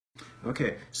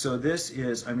Okay, so this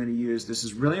is, I'm going to use, this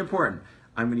is really important.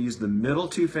 I'm going to use the middle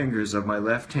two fingers of my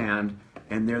left hand,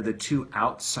 and they're the two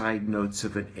outside notes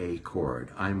of an A chord.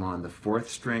 I'm on the 4th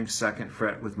string, 2nd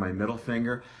fret with my middle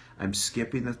finger. I'm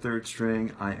skipping the 3rd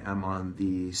string. I am on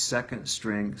the 2nd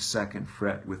string, 2nd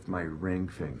fret with my ring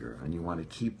finger. And you want to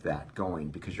keep that going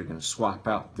because you're going to swap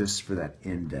out this for that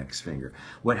index finger.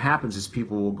 What happens is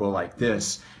people will go like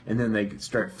this, and then they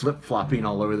start flip-flopping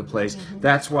all over the place.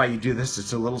 That's why you do this.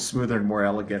 It's a little smoother and more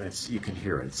elegant. You can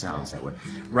hear it. It sounds that way.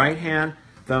 Right hand,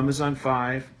 thumb is on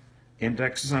 5.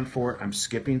 Index is on 4. I'm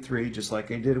skipping 3 just like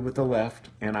I did with the left,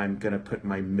 and I'm going to put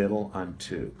my middle on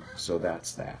 2. So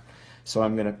that's that. So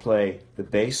I'm going to play the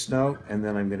bass note, and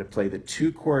then I'm going to play the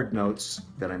 2 chord notes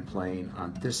that I'm playing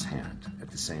on this hand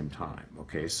at the same time.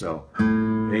 Okay, so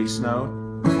bass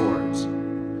note, chords.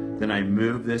 Then I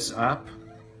move this up,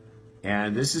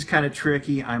 and this is kind of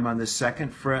tricky. I'm on the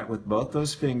 2nd fret with both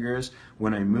those fingers.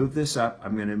 When I move this up,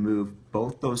 I'm going to move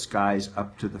both those guys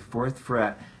up to the 4th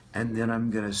fret, and then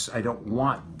I'm going to, I don't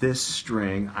want this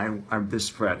string, this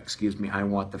fret, excuse me, I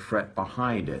want the fret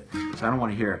behind it. So I don't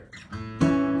want to hear it.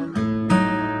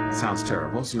 Sounds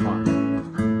terrible, so you want.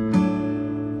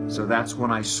 So that's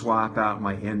when I swap out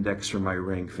my index for my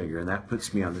ring finger, and that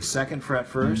puts me on the 2nd fret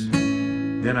first,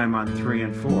 then I'm on 3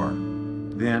 and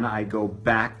 4. Then I go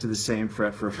back to the same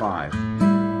fret for 5,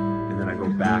 and then I go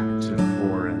back to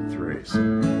 4 and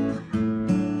 3s.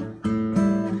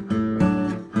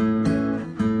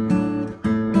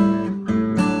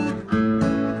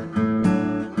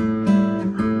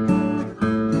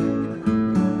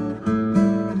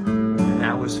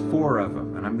 Of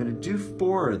them, and I'm going to do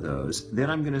 4 of those. Then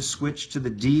I'm going to switch to the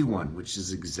D one, which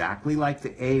is exactly like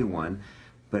the A one,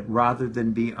 but rather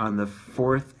than be on the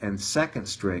 4th and 2nd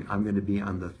string, I'm going to be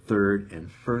on the 3rd and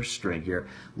 1st string here,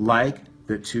 like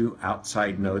the 2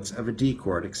 outside notes of a D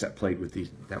chord, except played with the,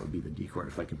 that would be the D chord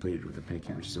if I could play it with a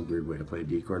pinky, which is a weird way to play a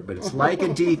D chord, but it's like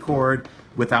a D chord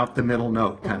without the middle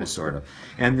note, kind of, sort of.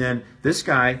 And then this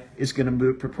guy is going to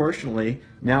move proportionally.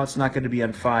 Now it's not going to be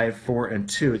on 5, 4, and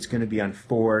 2. It's going to be on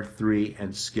 4, 3,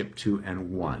 and skip 2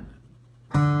 and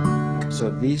 1. So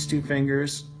these 2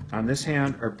 fingers on this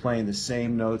hand are playing the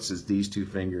same notes as these 2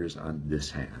 fingers on this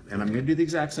hand. And I'm going to do the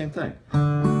exact same thing.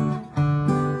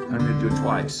 I'm going to do it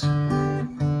twice.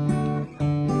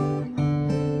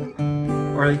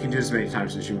 Or you can do as many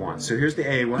times as you want. So here's the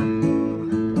A one.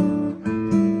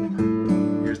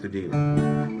 Here's the D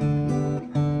one.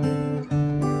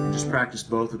 Just practice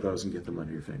both of those and get them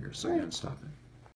under your fingers so you don't stop it.